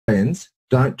Australians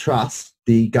don't trust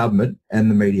the government and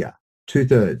the media.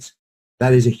 2/3.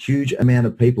 That is a huge amount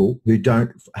of people who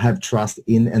don't have trust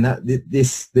in, and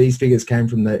these figures came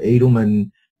from the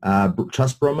Edelman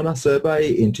Trust Barometer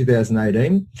survey in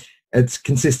 2018. It's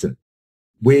consistent.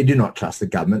 We do not trust the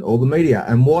government or the media.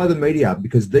 And why the media?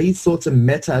 Because these sorts of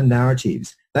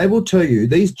meta-narratives, they will tell you,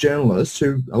 these journalists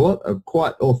who a lot are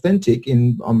quite authentic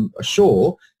in, I'm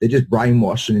sure, they're just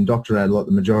brainwashed and indoctrinated like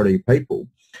the majority of people.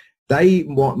 They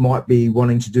might be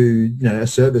wanting to do a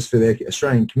service for their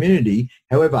Australian community.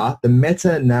 However, the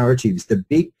meta-narratives, the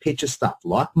big picture stuff,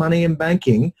 like money and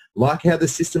banking, like how the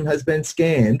system has been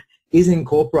scammed, is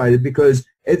incorporated because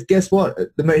guess what?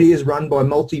 The media is run by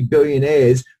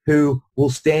multi-billionaires who will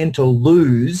stand to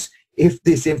lose if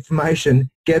this information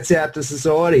gets out to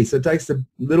society. So it takes the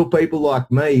little people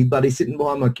like me, bloody sitting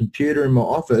behind my computer in my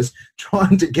office,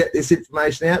 trying to get this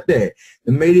information out there.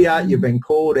 The media, you've been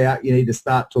called out. You need to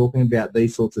start talking about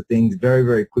these sorts of things very,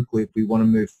 very quickly if we want to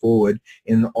move forward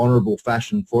in an honourable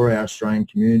fashion for our Australian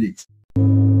communities.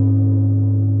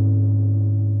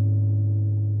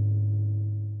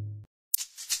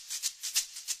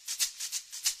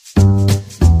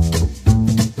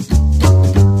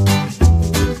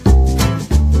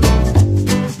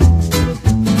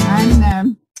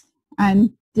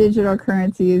 On digital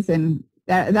currencies and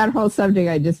that whole subject,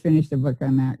 I just finished a book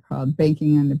on that called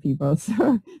Banking on the People.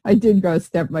 So I did go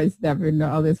step by step into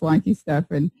all this wonky stuff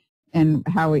and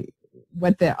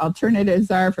what the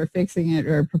alternatives are for fixing it,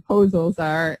 or proposals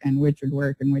are, and which would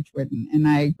work and which wouldn't. And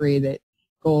I agree that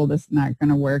gold is not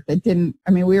going to work. We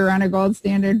were on a gold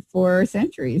standard for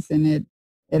centuries, and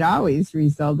it always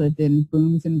resulted in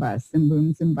booms and busts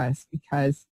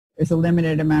because there's a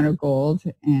limited amount of gold.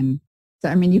 And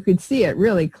so, you could see it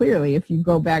really clearly if you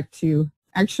go back to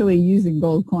actually using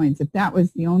gold coins. If that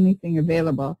was the only thing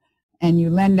available and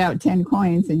you lend out 10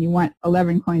 coins and you want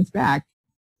 11 coins back,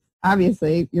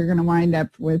 obviously you're going to wind up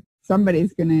with,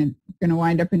 somebody's going to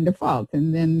wind up in default,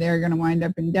 and then they're going to wind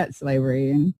up in debt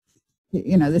slavery. And,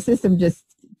 the system just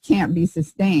can't be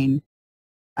sustained.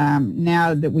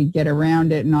 Now that we get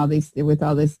around it and with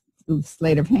all this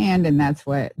sleight of hand, and that's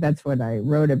what I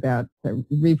wrote about. The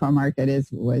repo market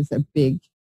was a big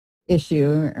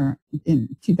issue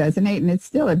in 2008, and it's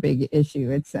still a big issue.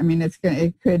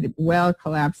 It could well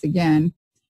collapse again,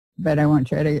 but I won't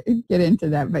try to get into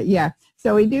that. But yeah,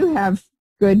 so we do have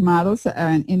good models.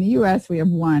 In the U.S., we have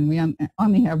one. We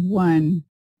only have one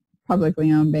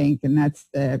publicly owned bank, and that's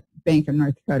the Bank of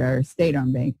North Dakota, or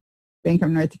state-owned bank, Bank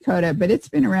of North Dakota. But it's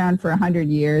been around for 100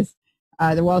 years.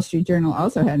 The Wall Street Journal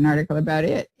also had an article about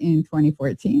it in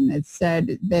 2014 that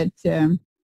said that the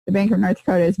Bank of North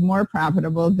Dakota is more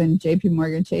profitable than JP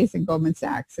Morgan Chase and Goldman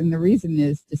Sachs. And the reason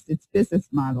is just its business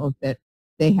model, that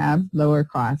they have lower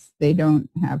costs. They don't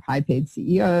have high-paid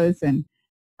CEOs, and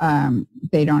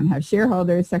they don't have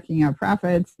shareholders sucking out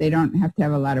profits. They don't have to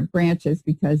have a lot of branches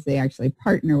because they actually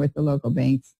partner with the local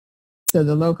banks. So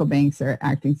the local banks are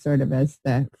acting sort of as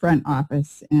the front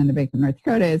office, and the Bank of North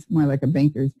Dakota is more like a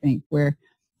banker's bank, where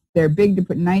they're big to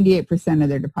put 98% of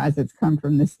their deposits come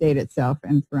from the state itself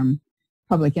and from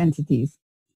public entities.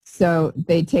 So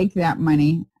they take that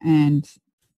money and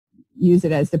use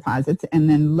it as deposits and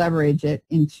then leverage it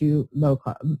into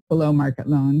below market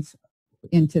loans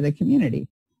into the community.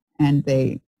 And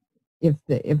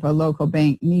if a local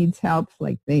bank needs help,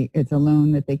 it's a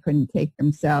loan that they couldn't take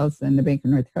themselves, then the Bank of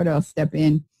North Dakota will step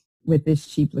in with this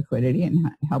cheap liquidity and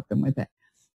help them with it.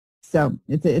 So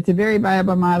it's a very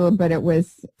viable model, but it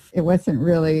wasn't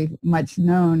really much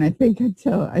known, I think,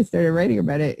 until I started writing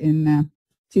about it in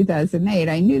 2008.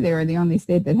 I knew they were the only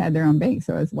state that had their own bank,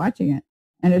 so I was watching it.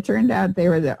 And it turned out they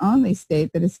were the only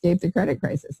state that escaped the credit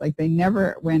crisis. They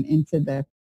never went into the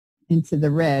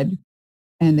red.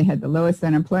 And they had the lowest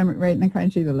unemployment rate in the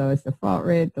country, the lowest default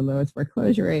rate, the lowest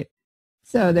foreclosure rate.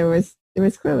 So there was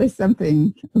clearly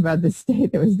something about the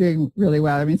state that was doing really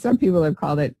well. Some people have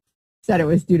said it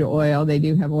was due to oil. They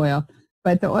do have oil.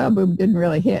 But the oil boom didn't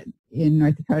really hit in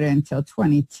North Dakota until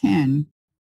 2010.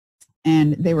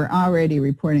 And they were already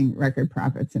reporting record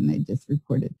profits, and they just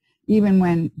reported. Even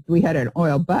when we had an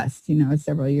oil bust,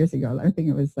 several years ago, I think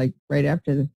it was right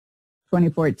after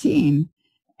 2014.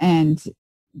 And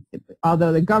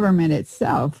although the government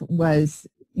itself was,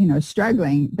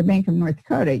 struggling, the Bank of North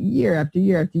Dakota, year after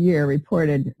year after year,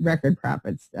 reported record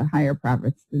profits, higher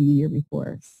profits than the year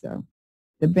before. So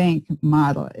the bank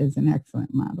model is an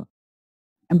excellent model.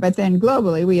 But then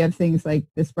globally, we have things like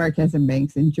the Sparkassen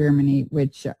banks in Germany,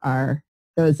 which are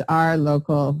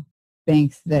local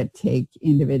banks that take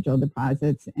individual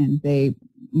deposits, and they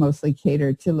mostly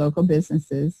cater to local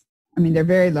businesses. They're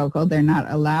very local. They're not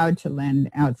allowed to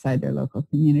lend outside their local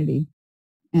community.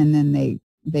 and then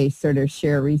they sort of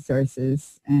share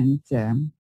resources, and the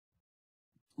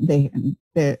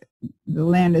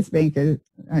Landis Bank is,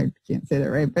 I can't say that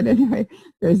right, but anyway,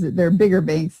 there are bigger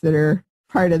banks that are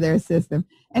part of their system.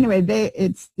 Anyway,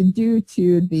 it's due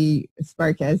to the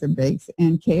Sparkasm banks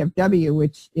and KfW,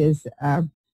 which is a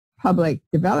public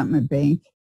development bank,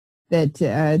 that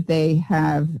they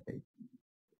have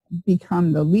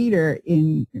become the leader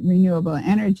in renewable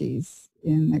energies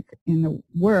in the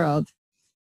world.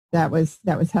 That was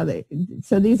how they.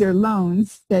 So these are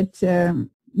loans that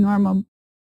normal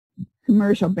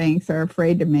commercial banks are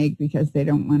afraid to make because they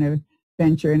don't want to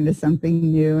venture into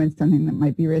something new and something that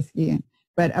might be risky.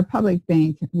 But a public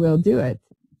bank will do it.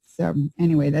 So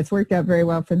anyway, that's worked out very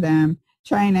well for them.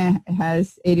 China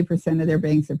has 80% of their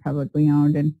banks are publicly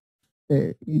owned, and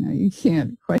you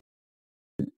can't question.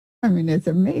 I mean, it's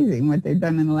amazing what they've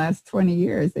done in the last 20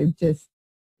 years. They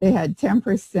had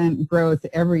 10% growth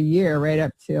every year right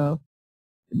up till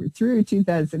through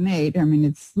 2008. I mean,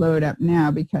 it's slowed up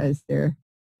now because the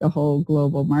whole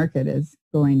global market is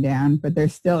going down, but they're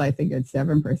still, I think, at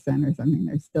 7% or something.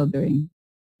 They're still doing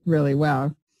really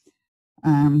well.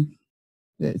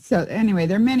 So anyway,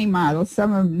 there are many models,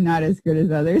 some of them not as good as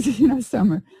others.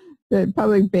 The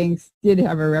public banks did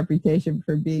have a reputation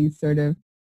for being sort of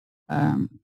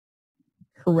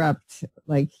corrupt,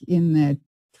 like in the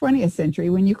 20th century,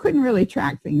 when you couldn't really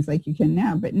track things like you can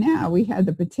now. But now we have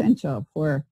the potential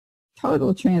for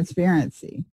total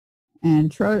transparency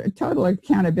and total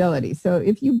accountability. So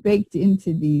if you baked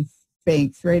into these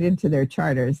banks, right into their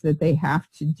charters, that they have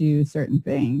to do certain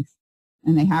things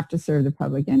and they have to serve the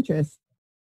public interest,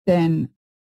 then,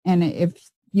 and if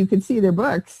you can see their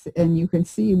books and you can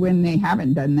see when they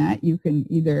haven't done that, you can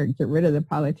either get rid of the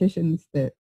politicians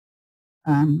that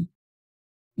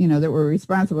that were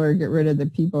responsible, or get rid of the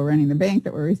people running the bank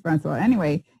that were responsible.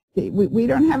 Anyway, we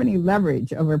don't have any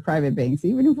leverage over private banks.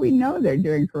 Even if we know they're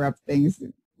doing corrupt things,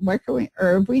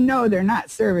 if we know they're not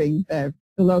serving the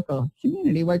local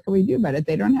community, what can we do about it?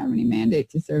 They don't have any mandate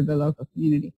to serve the local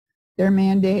community. Their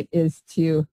mandate is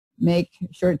to make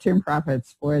short-term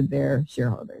profits for their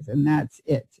shareholders, and that's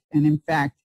it. And in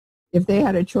fact, if they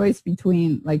had a choice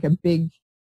between like a big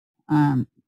 $5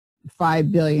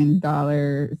 billion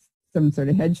some sort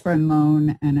of hedge fund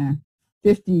loan and a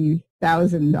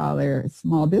 $50,000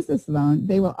 small business loan,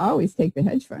 they will always take the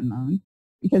hedge fund loan,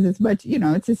 because it's much,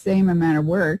 it's the same amount of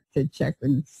work to check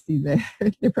and see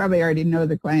they probably already know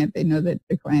the client. They know that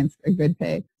the client's a good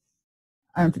pay.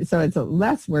 So it's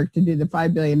less work to do the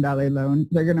 $5 billion loan.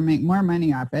 They're going to make more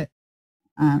money off it.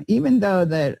 Even though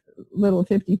the little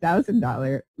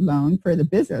 $50,000 loan for the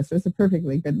business was a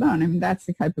perfectly good loan. I mean, that's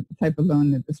the type of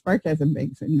loan that the Sparkasm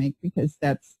banks would make, because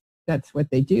that's what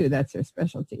they do. That's their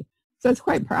specialty. So it's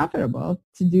quite profitable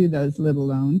to do those little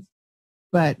loans,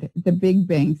 but the big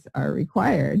banks are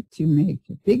required to make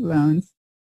big loans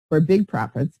for big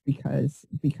profits because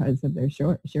of their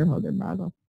shareholder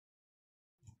model.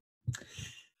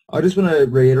 I just want to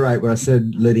reiterate what I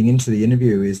said leading into the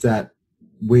interview, is that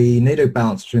we need a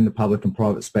balance between the public and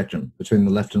private spectrum, between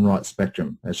the left and right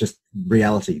spectrum. That's just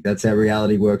reality. That's how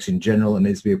reality works in general. It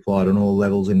needs to be applied on all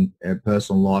levels in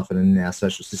personal life and in our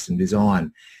social system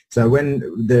design. So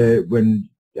when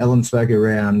Ellen spoke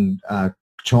around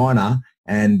China,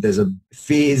 and there's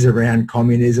fears around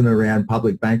communism, around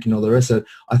public banking, all the rest of it,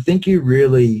 I think you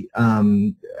really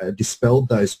dispelled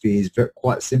those fears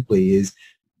quite simply. Is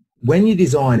when you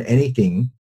design anything,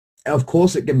 of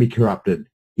course it can be corrupted.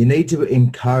 You need to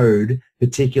encode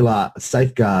particular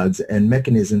safeguards and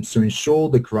mechanisms to ensure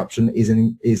the corruption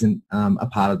isn't a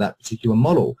part of that particular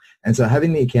model. And so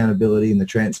having the accountability and the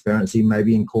transparency,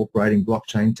 maybe incorporating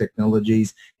blockchain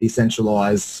technologies,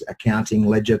 decentralized accounting,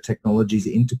 ledger technologies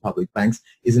into public banks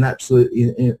is an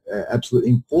absolutely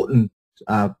important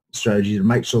strategy to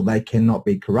make sure they cannot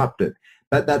be corrupted.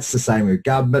 But that's the same with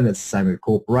government, it's the same with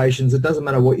corporations. It doesn't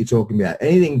matter what you're talking about.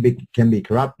 Anything can be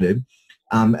corrupted.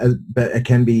 But it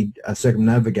can be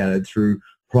circumnavigated through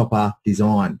proper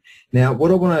design. Now, what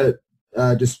I want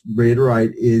to just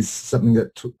reiterate is something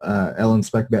that Ellen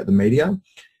spoke about, the media.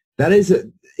 That is,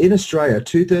 in Australia,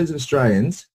 2/3 of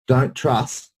Australians don't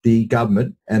trust the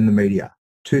government and the media.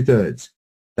 2/3.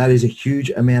 That is a huge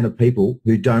amount of people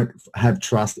who don't have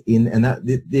trust in, and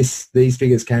these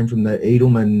figures came from the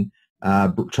Edelman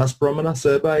Trust Barometer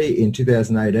survey in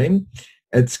 2018.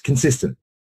 It's consistent.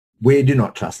 We do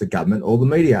not trust the government or the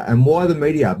media. And why the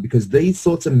media? Because these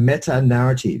sorts of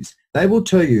meta-narratives, they will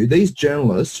tell you, these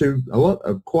journalists who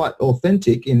are quite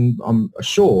authentic, I'm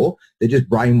sure they're just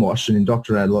brainwashed and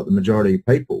indoctrinated like the majority of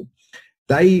people,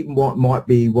 they might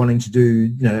be wanting to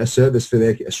do a service for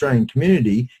their Australian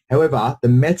community. However, the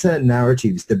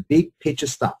meta-narratives, the big picture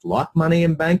stuff, like money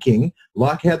and banking,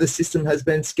 like how the system has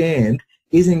been scammed,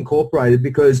 is incorporated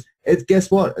because guess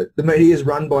what? The media is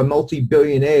run by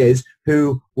multi-billionaires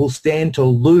who will stand to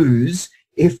lose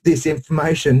if this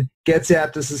information gets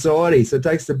out to society. So it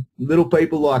takes the little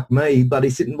people like me, bloody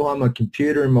sitting behind my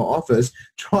computer in my office,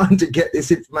 trying to get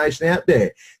this information out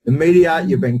there. The media,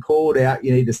 you've been called out.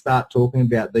 You need to start talking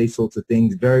about these sorts of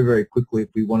things very, very quickly if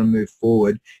we want to move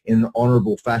forward in an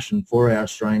honourable fashion for our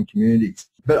Australian communities.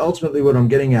 But ultimately what I'm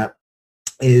getting at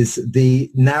is the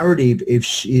narrative is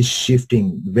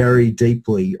shifting very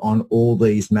deeply on all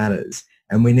these matters.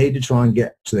 And we need to try and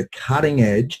get to the cutting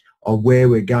edge of where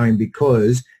we're going,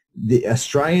 because the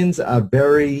Australians are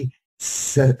very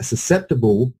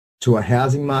susceptible to a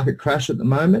housing market crash at the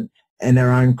moment and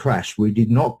our own crash. We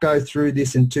did not go through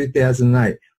this in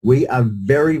 2008. We are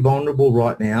very vulnerable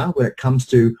right now when it comes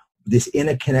to this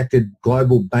interconnected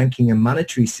global banking and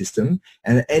monetary system,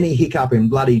 and any hiccup in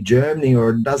bloody Germany, or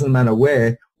it doesn't matter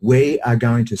where, we are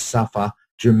going to suffer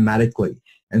dramatically.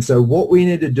 And so what we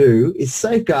need to do is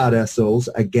safeguard ourselves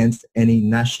against any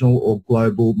national or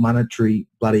global monetary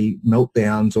bloody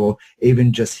meltdowns or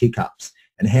even just hiccups.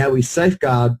 And how we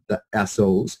safeguard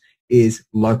ourselves is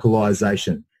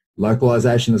localization.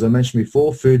 Localization, as I mentioned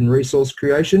before, food and resource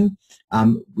creation,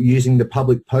 using the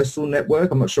public postal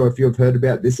network. I'm not sure if you've heard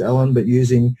about this, Ellen, but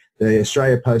using the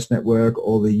Australia Post Network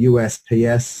or the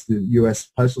USPS, the US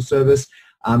Postal Service,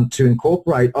 to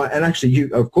incorporate, and actually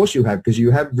of course you have, because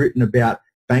you have written about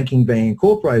banking being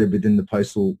incorporated within the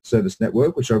Postal Service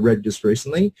network, which I read just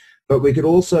recently, but we could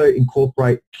also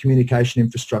incorporate communication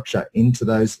infrastructure into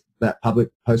that public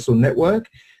postal network.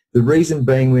 The reason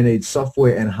being we need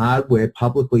software and hardware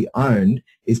publicly owned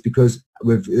is because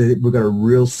we've got a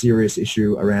real serious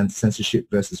issue around censorship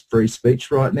versus free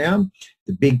speech right now.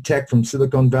 The big tech from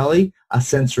Silicon Valley are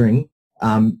censoring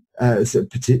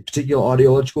particular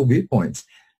ideological viewpoints.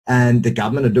 And the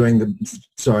government are doing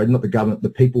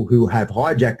the people who have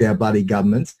hijacked our bloody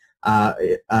governments are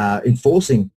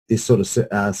enforcing this sort of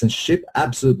censorship.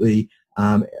 Absolutely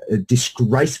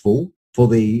disgraceful for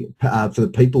the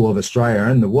people of Australia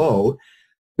and the world.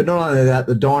 But not only that,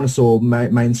 the dinosaur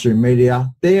mainstream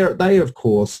media, they of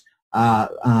course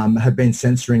have been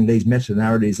censoring these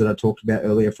meta-narratives that I talked about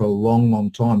earlier for a long, long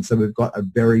time. So we've got a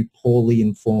very poorly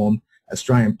informed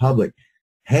Australian public.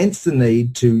 Hence the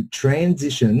need to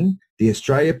transition the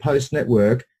Australia Post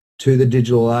Network to the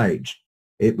digital age.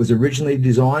 It was originally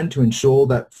designed to ensure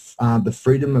that the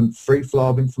freedom and free flow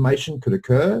of information could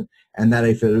occur, and that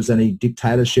if there was any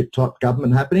dictatorship type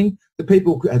government happening, the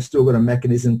people have still got a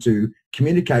mechanism to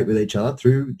communicate with each other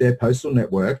through their postal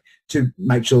network to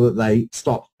make sure that they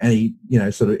stop any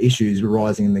sort of issues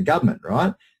arising in the government,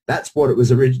 right? That's what it was.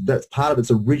 That's part of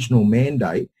its original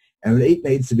mandate. And it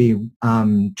needs to be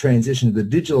transitioned to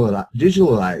the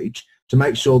digital age to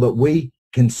make sure that we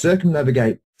can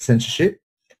circumnavigate censorship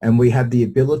and we have the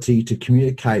ability to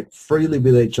communicate freely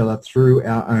with each other through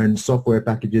our own software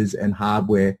packages and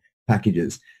hardware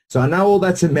packages. So I know all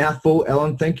that's a mouthful,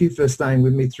 Ellen. Thank you for staying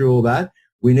with me through all that.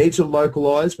 We need to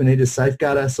localise. We need to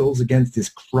safeguard ourselves against this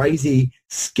crazy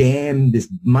scam, this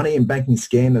money and banking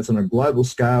scam that's on a global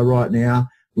scale right now.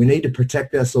 We need to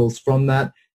protect ourselves from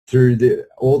that through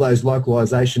all those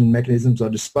localization mechanisms I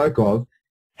just spoke of.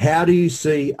 How do you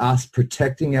see us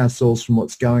protecting ourselves from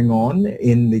what's going on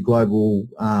in the global,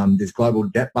 this global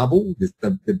debt bubble,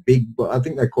 the big, I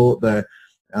think they call it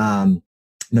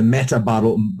the meta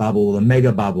bubble, the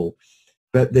mega bubble.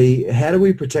 But how do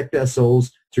we protect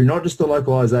ourselves through not just the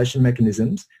localization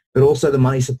mechanisms, but also the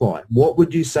money supply? What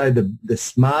would you say the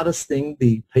smartest thing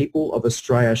the people of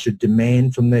Australia should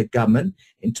demand from their government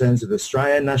in terms of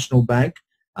Australian National Bank,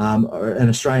 an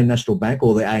Australian National Bank,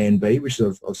 or the ANB, which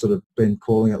I've sort of been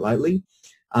calling it lately,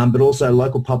 but also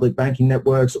local public banking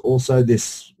networks, also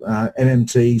this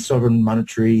MMT, sovereign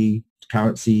monetary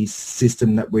currency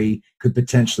system that we could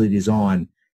potentially design?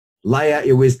 Lay out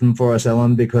your wisdom for us,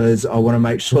 Ellen, because I want to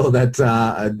make sure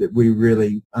that we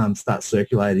really start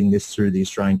circulating this through the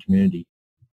Australian community.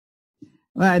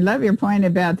 Well, I love your point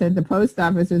about that the post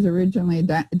office was originally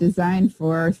designed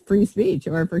for free speech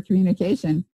or for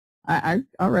communication. I'll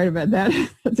write about that.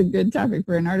 That's a good topic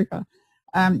for an article.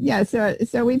 Yeah,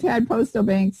 so we've had postal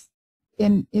banks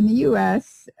in the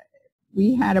U.S.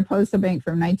 We had a postal bank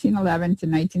from 1911 to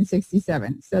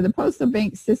 1967. So the postal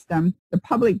bank system, the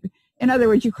public, in other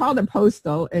words, you call it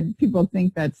postal, and people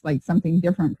think that's like something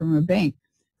different from a bank,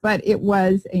 but it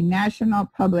was a national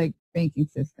public banking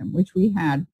system, which we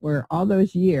had for all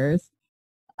those years.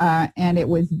 And it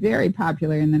was very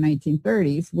popular in the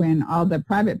 1930s when all the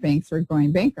private banks were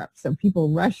going bankrupt. So people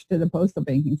rushed to the postal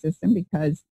banking system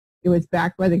because it was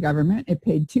backed by the government. It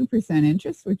paid 2%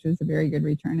 interest, which was a very good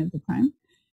return at the time.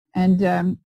 And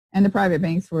the private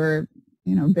banks were,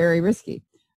 very risky.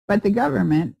 But the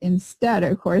government, instead,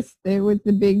 of course, they were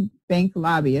the big bank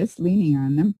lobbyists leaning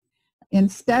on them.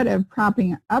 Instead of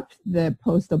propping up the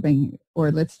postal bank,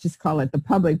 or let's just call it the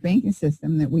public banking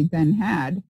system that we then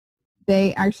had,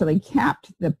 they actually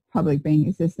capped the public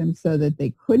banking system so that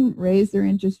they couldn't raise their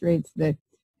interest rates. That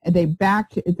they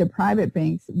backed the private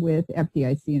banks with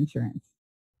FDIC insurance.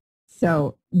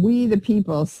 So we, the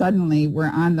people, suddenly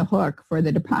were on the hook for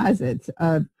the deposits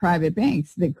of private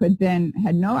banks that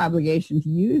had no obligation to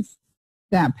use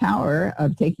that power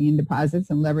of taking in deposits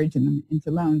and leveraging them into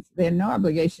loans. They had no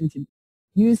obligation to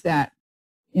use that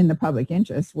in the public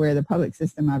interest, where the public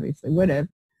system obviously would have.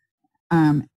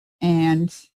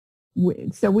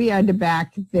 So we had to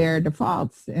back their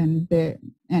defaults, and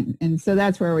so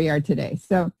that's where we are today.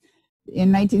 So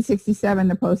in 1967,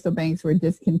 the postal banks were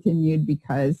discontinued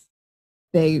because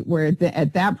they were,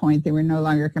 at that point, they were no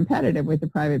longer competitive with the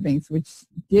private banks, which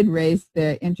did raise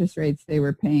the interest rates they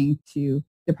were paying to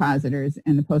depositors,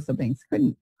 and the postal banks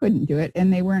couldn't do it,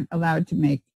 and they weren't allowed to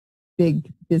make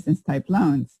big business type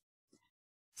loans.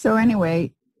 So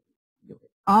anyway,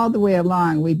 all the way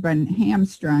along, we've been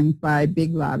hamstrung by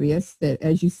big lobbyists that,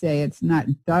 as you say, it's not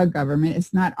the government,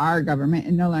 it's not our government,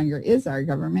 it no longer is our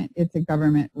government, it's a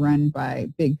government run by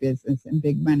big business and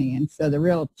big money. And so the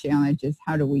real challenge is,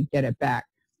 how do we get it back?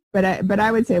 But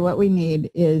I would say what we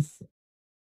need is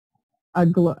a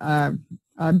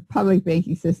public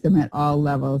banking system at all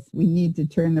levels. We need to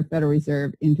turn the Federal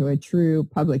Reserve into a true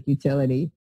public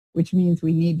utility, which means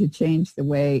we need to change the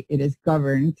way it is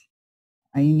governed.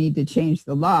 You need to change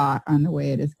the law on the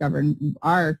way it is governed.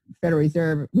 Our Federal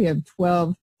Reserve, we have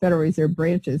 12 Federal Reserve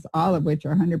branches, all of which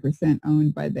are 100%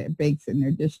 owned by the banks in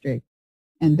their district.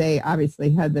 And they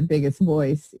obviously have the biggest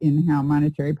voice in how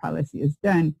monetary policy is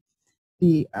done.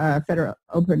 The Federal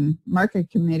Open Market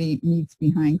Committee meets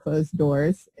behind closed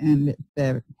doors, and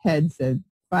the heads of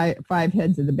five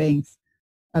heads of the banks,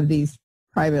 of these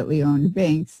privately owned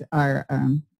banks, are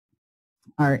on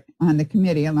the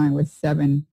committee, along with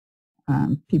 7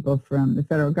 people from the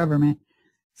federal government.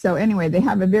 So anyway, they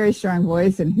have a very strong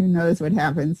voice, and who knows what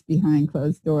happens behind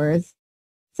closed doors.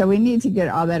 So we need to get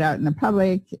all that out in the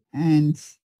public, and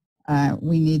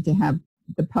we need to have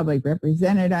the public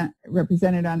represented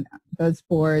on those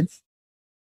boards.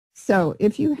 So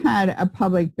if you had a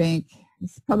public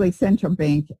central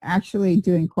bank actually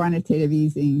doing quantitative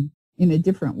easing in a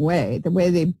different way, the way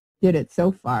they did it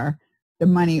so far, the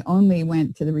money only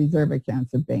went to the reserve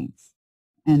accounts of banks.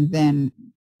 And then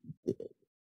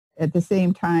at the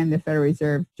same time, the Federal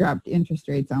Reserve dropped interest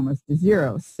rates almost to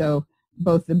zero. So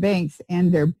both the banks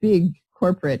and their big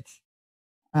corporate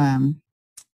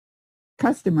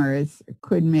customers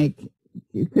could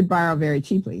borrow very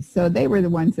cheaply. So they were the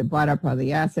ones that bought up all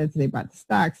the assets. They bought the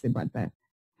stocks, they bought the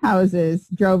houses,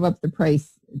 drove up the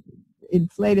price,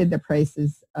 inflated the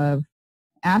prices of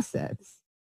assets.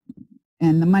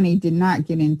 And the money did not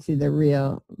get into the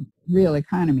real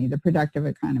economy, the productive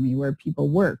economy, where people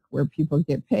work, where people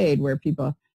get paid, where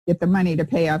people get the money to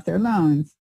pay off their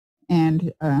loans,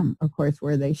 and of course,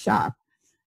 where they shop.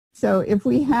 So if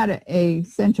we had a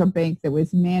central bank that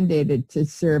was mandated to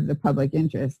serve the public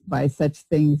interest by such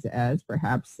things as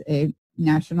perhaps a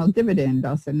national dividend,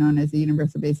 also known as the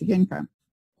universal basic income,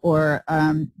 or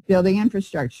building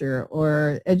infrastructure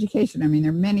or education. I mean,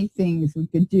 there are many things we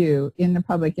could do in the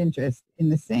public interest. In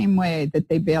the same way that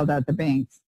they bailed out the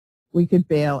banks, we could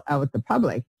bail out the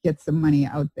public, get some money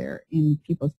out there in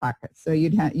people's pockets. So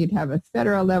you'd have a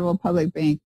federal level public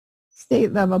bank,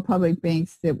 state level public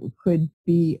banks that could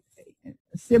be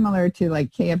similar to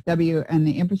like KfW and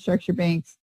the infrastructure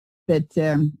banks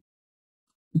that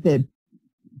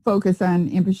focus on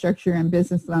infrastructure and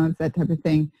business loans, that type of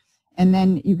thing. And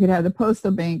then you could have the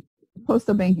postal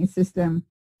banking system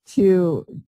to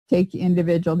take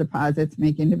individual deposits,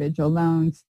 make individual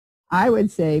loans. I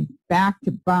would say backed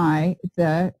by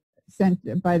the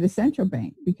central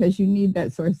bank, because you need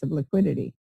that source of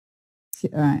liquidity.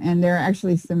 And there are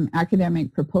actually some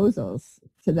academic proposals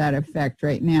to that effect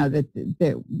right now,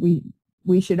 that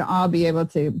we should all be able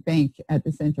to bank at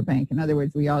the central bank. In other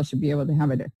words, we all should be able to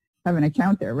have an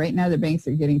account there. Right now, the banks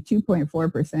are getting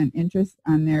 2.4% interest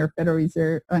on their Federal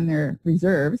Reserve, on their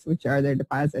reserves, which are their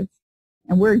deposits,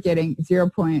 and we're getting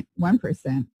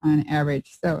 0.1% on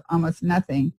average, so almost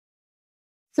nothing.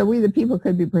 So we, the people,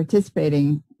 could be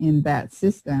participating in that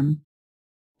system.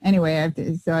 Anyway,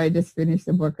 so I just finished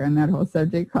a book on that whole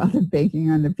subject called Banking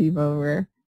on the People, where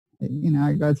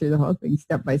I go through the whole thing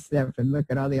step by step and look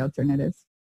at all the alternatives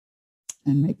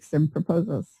and make some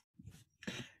proposals.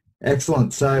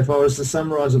 Excellent. So if I was to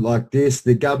summarize it like this,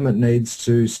 the government needs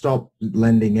to stop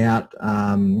lending out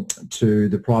to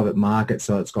the private market,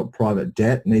 so it's got private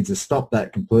debt, needs to stop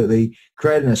that completely,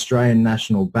 create an Australian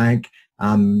National Bank,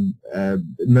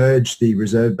 merge the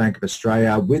Reserve Bank of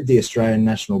Australia with the Australian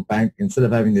National Bank. Instead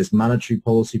of having this monetary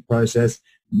policy process,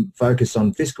 focus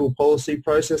on fiscal policy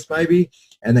process maybe,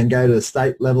 and then go to the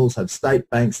state levels, have state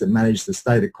banks that manage the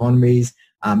state economies,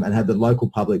 and have the local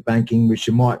public banking, which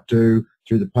you might do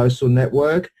through the postal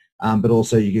network, but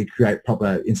also you could create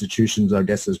proper institutions, I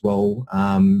guess, as well,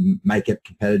 make it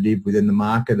competitive within the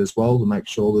market as well to make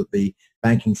sure that the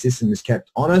banking system is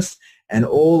kept honest, and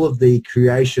all of the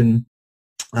creation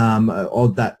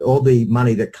of that, all the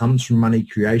money that comes from money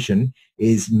creation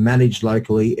is managed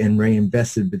locally and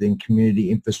reinvested within community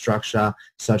infrastructure,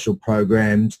 social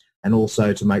programs, and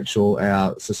also to make sure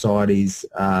our societies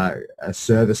are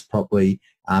serviced properly,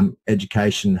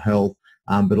 education, health,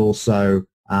 but also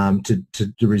to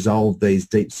resolve these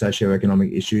deep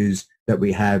socioeconomic issues that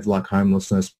we have, like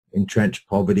homelessness, entrenched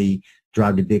poverty,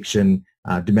 drug addiction,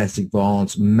 domestic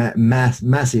violence,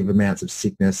 massive amounts of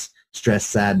sickness, stress,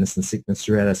 sadness and sickness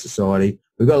throughout our society.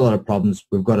 We've got a lot of problems.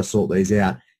 We've got to sort these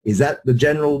out. Is that the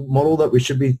general model that we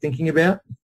should be thinking about?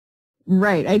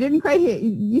 Right. I didn't quite hear,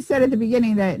 you said at the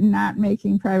beginning that not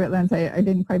making private loans. I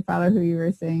didn't quite follow who you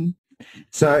were saying.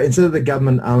 So instead of the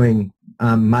government owing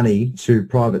money to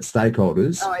private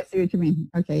stakeholders. Oh, I see what you mean.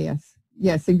 Okay, yes.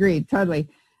 Yes, agreed, totally.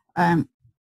 Right,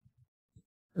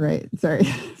 sorry,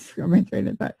 got my train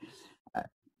of thought.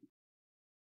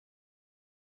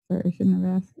 Sorry, I shouldn't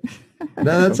have asked.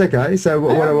 No, that's okay. So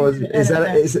what I was,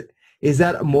 is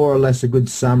that more or less a good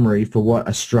summary for what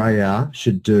Australia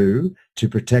should do to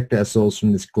protect ourselves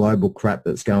from this global crap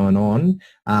that's going on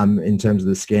in terms of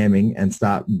the scamming, and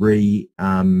start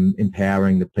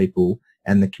empowering the people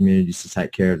and the communities to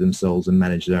take care of themselves and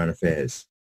manage their own affairs?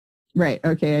 Right.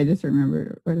 Okay. I just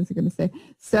remember what I was going to say.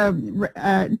 So,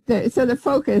 so the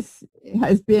focus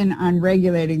has been on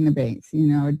regulating the banks.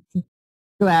 Reimposing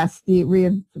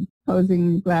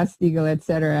Glass-Steagall,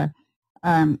 etc.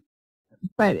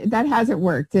 But that hasn't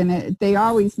worked, and they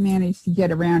always manage to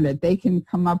get around it. They can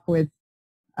come up with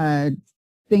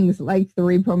things like the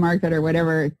repo market or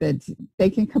whatever, that they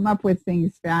can come up with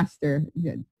things faster.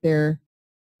 Their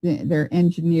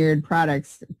engineered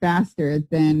products faster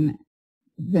than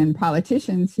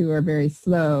politicians who are very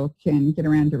slow can get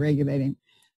around to regulating.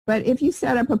 But if you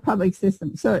set up a public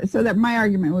system, so that my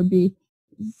argument would be,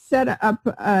 set up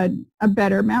a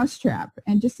better mousetrap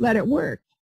and just let it work.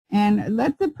 And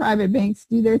let the private banks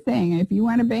do their thing. If you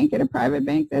want to bank at a private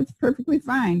bank, that's perfectly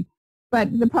fine.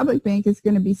 But the public bank is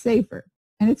going to be safer,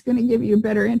 and it's going to give you a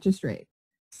better interest rate.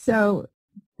 So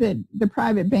the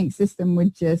private bank system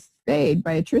would just fade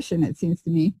by attrition, it seems to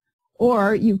me.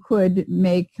 Or you could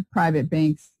make private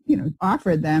banks,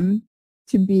 offer them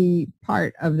to be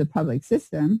part of the public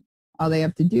system. All they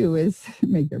have to do is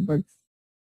make their books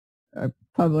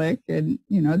public, and,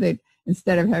 they,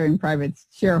 instead of having private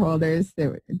shareholders,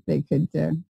 they could,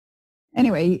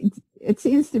 anyway, it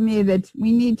seems to me that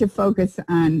we need to focus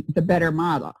on the better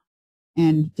model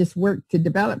and just work to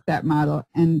develop that model,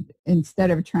 and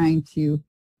instead of trying to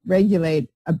regulate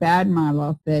a bad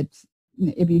model that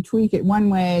if you tweak it one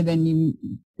way, then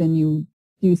you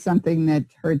do something that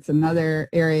hurts another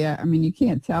area. I mean, you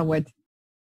can't tell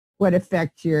what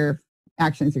effect your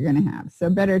actions are going to have. So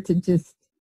better to just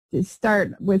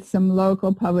start with some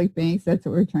local public banks. That's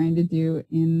what we're trying to do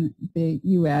in the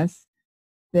U.S.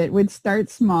 That would start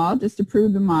small, just to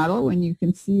prove the model. When you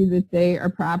can see that they are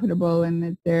profitable and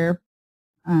that they're,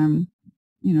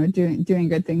 doing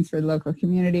good things for the local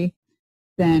community,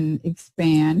 then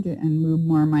expand and move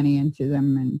more money into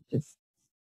them, and just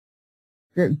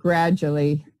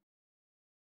gradually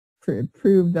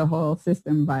prove the whole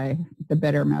system by the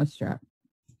better mousetrap.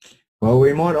 Well,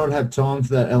 we might not have time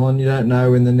for that, Ellen. You don't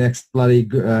know when the next bloody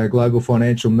global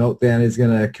financial meltdown is going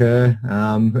to occur.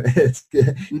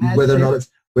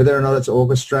 Whether or not it's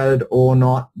orchestrated or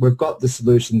not. We've got the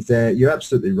solutions there. You're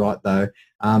absolutely right, though.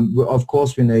 Of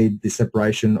course, we need the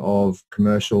separation of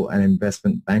commercial and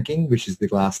investment banking, which is the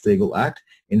Glass-Steagall Act.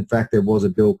 In fact, there was a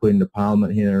bill put into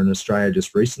Parliament here in Australia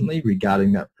just recently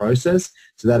regarding that process.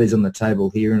 So that is on the table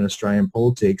here in Australian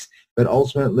politics. But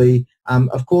ultimately,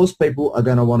 of course, people are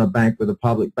going to want to bank with a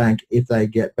public bank if they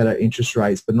get better interest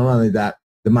rates. But not only that,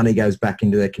 the money goes back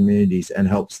into their communities and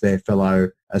helps their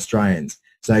fellow Australians.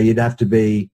 So you'd have to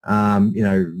be,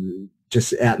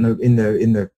 just out in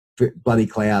the bloody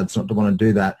clouds not to want to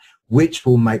do that, which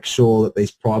will make sure that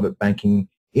these private banking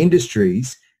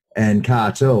industries and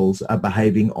cartels are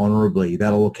behaving honourably.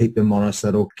 That'll keep them honest.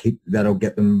 That'll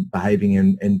get them behaving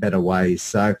in better ways.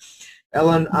 So,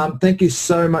 Ellen, thank you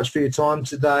so much for your time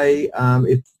today.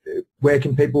 Where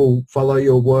can people follow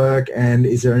your work, and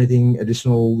is there anything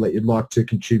additional that you'd like to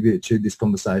contribute to this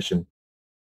conversation?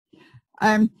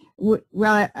 Well,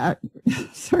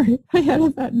 sorry, I had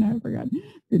a thought and I forgot.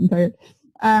 Didn't tell you.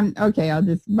 Okay,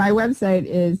 my website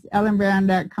is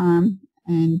ellenbrown.com,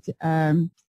 and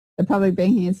the Public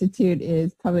Banking Institute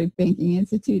is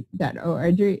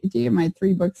publicbankinginstitute.org. My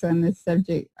 3 books on this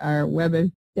subject are Web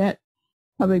of Debt,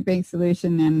 Public Bank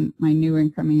Solution, and my new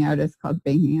one coming out is called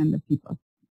Banking on the People.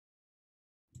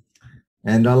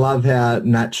 And I love how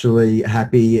naturally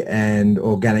happy and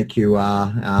organic you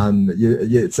are.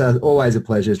 It's always a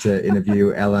pleasure to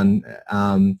interview Ellen.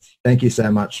 Thank you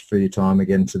so much for your time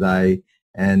again today.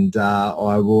 And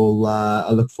I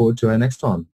look forward to our next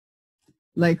time.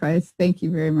 Likewise. Thank you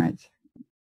very much.